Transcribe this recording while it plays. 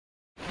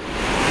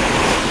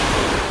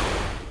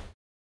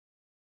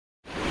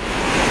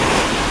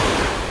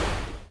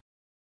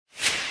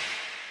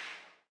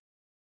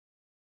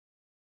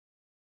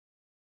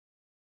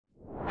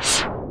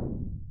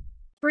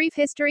Brief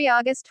history.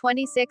 August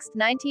 26,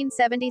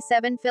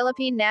 1977,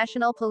 Philippine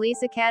National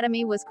Police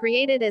Academy was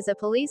created as a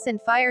police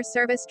and fire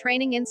service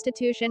training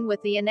institution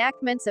with the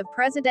enactments of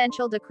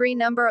Presidential Decree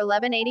No.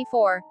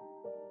 1184.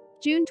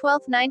 June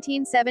 12,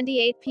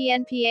 1978,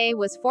 PNPA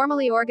was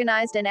formally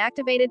organized and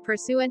activated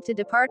pursuant to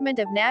Department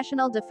of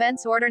National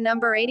Defense Order No.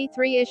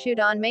 83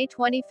 issued on May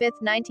 25,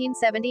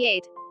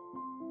 1978.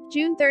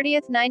 June 30,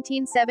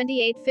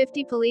 1978,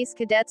 50 police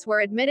cadets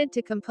were admitted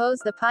to compose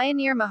the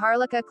Pioneer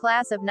Maharlika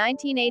class of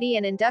 1980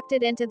 and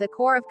inducted into the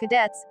Corps of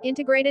Cadets,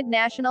 Integrated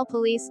National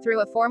Police through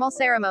a formal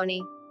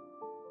ceremony.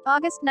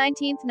 August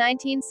 19,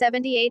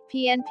 1978,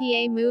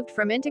 PNPA moved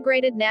from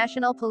Integrated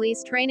National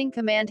Police Training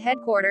Command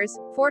Headquarters,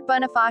 Fort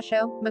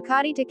Bonifacio,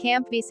 Makati to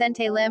Camp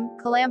Vicente Lim,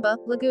 Calamba,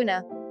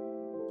 Laguna.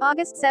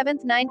 August 7,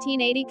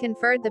 1980,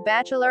 conferred the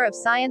Bachelor of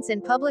Science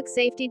in Public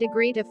Safety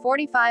degree to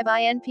 45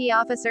 INP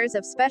officers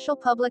of Special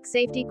Public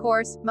Safety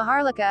Course,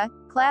 Maharlika,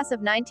 class of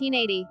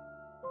 1980.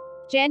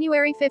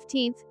 January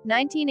 15,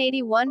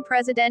 1981,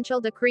 Presidential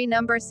Decree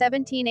No.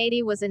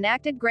 1780 was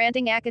enacted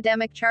granting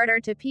academic charter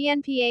to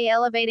PNPA,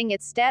 elevating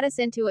its status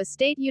into a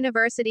state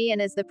university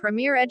and as the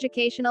premier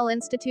educational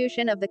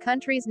institution of the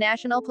country's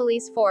national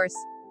police force.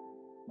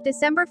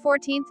 December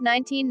 14,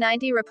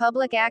 1990,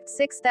 Republic Act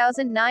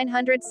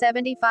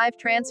 6975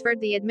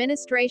 transferred the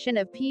administration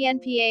of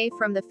PNPA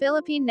from the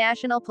Philippine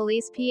National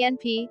Police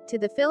 (PNP) to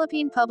the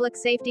Philippine Public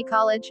Safety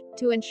College,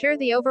 to ensure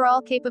the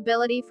overall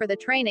capability for the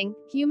training,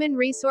 human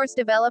resource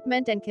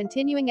development and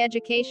continuing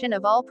education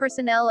of all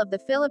personnel of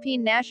the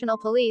Philippine National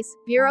Police,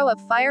 Bureau of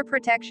Fire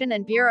Protection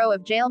and Bureau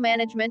of Jail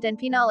Management and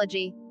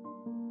Penology.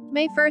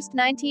 May 1,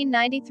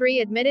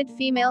 1993, admitted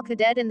female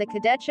cadet in the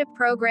cadetship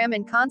program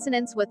in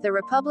consonance with the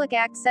Republic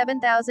Act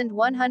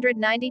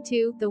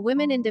 7192, the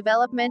Women in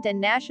Development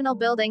and National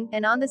Building,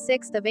 and on the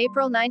 6th of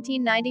April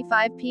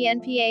 1995,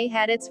 PNPA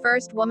had its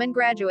first woman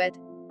graduate.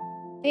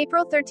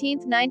 April 13,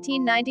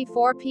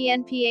 1994,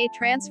 PNPA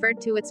transferred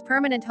to its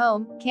permanent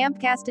home, Camp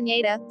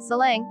Castañeda,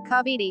 Silang,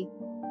 Cavite.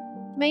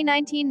 May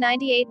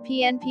 1998,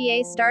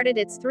 PNPA started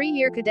its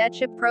 3-year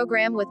cadetship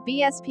program with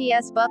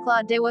BSPS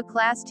Bukla Diwa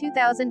Class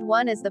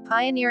 2001 as the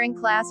pioneering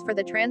class for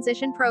the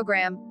transition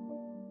program.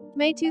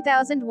 May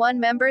 2001,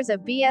 members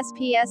of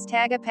BSPS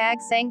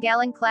Tagapag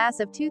Sanggalang Class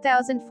of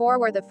 2004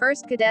 were the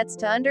first cadets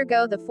to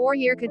undergo the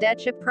 4-year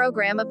cadetship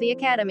program of the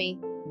Academy.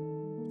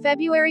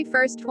 February 1,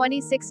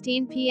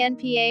 2016,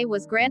 PNPA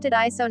was granted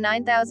ISO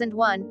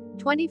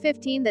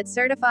 9001-2015 that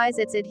certifies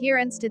its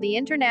adherence to the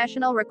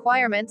international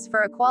requirements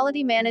for a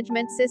quality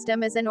management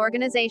system as an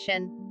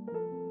organization.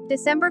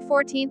 December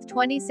 14,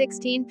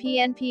 2016,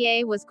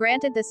 PNPA was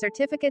granted the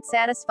certificate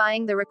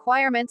satisfying the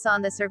requirements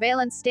on the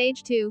Surveillance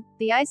Stage 2,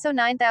 the ISO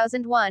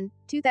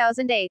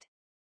 9001-2008.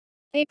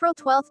 April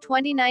 12,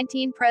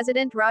 2019,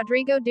 President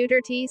Rodrigo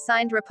Duterte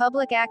signed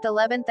Republic Act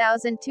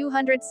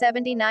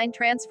 11279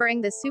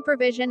 transferring the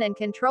supervision and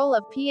control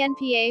of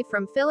PNPA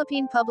from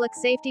Philippine Public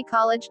Safety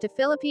College to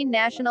Philippine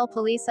National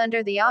Police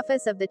under the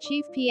Office of the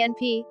Chief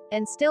PNP,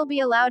 and still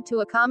be allowed to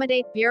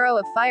accommodate Bureau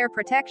of Fire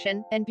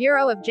Protection and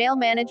Bureau of Jail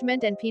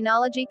Management and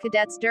Penology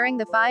cadets during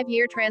the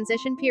 5-year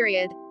transition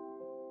period.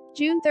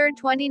 June 3,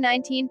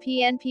 2019,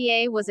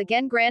 PNPA was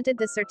again granted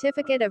the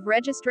Certificate of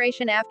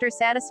Registration after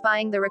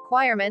satisfying the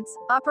requirements,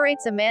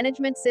 operates a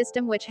management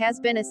system which has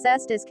been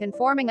assessed as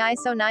conforming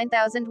ISO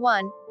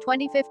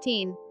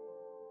 9001-2015.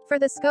 For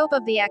the scope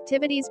of the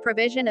activities,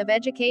 provision of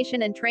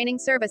education and training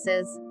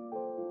services.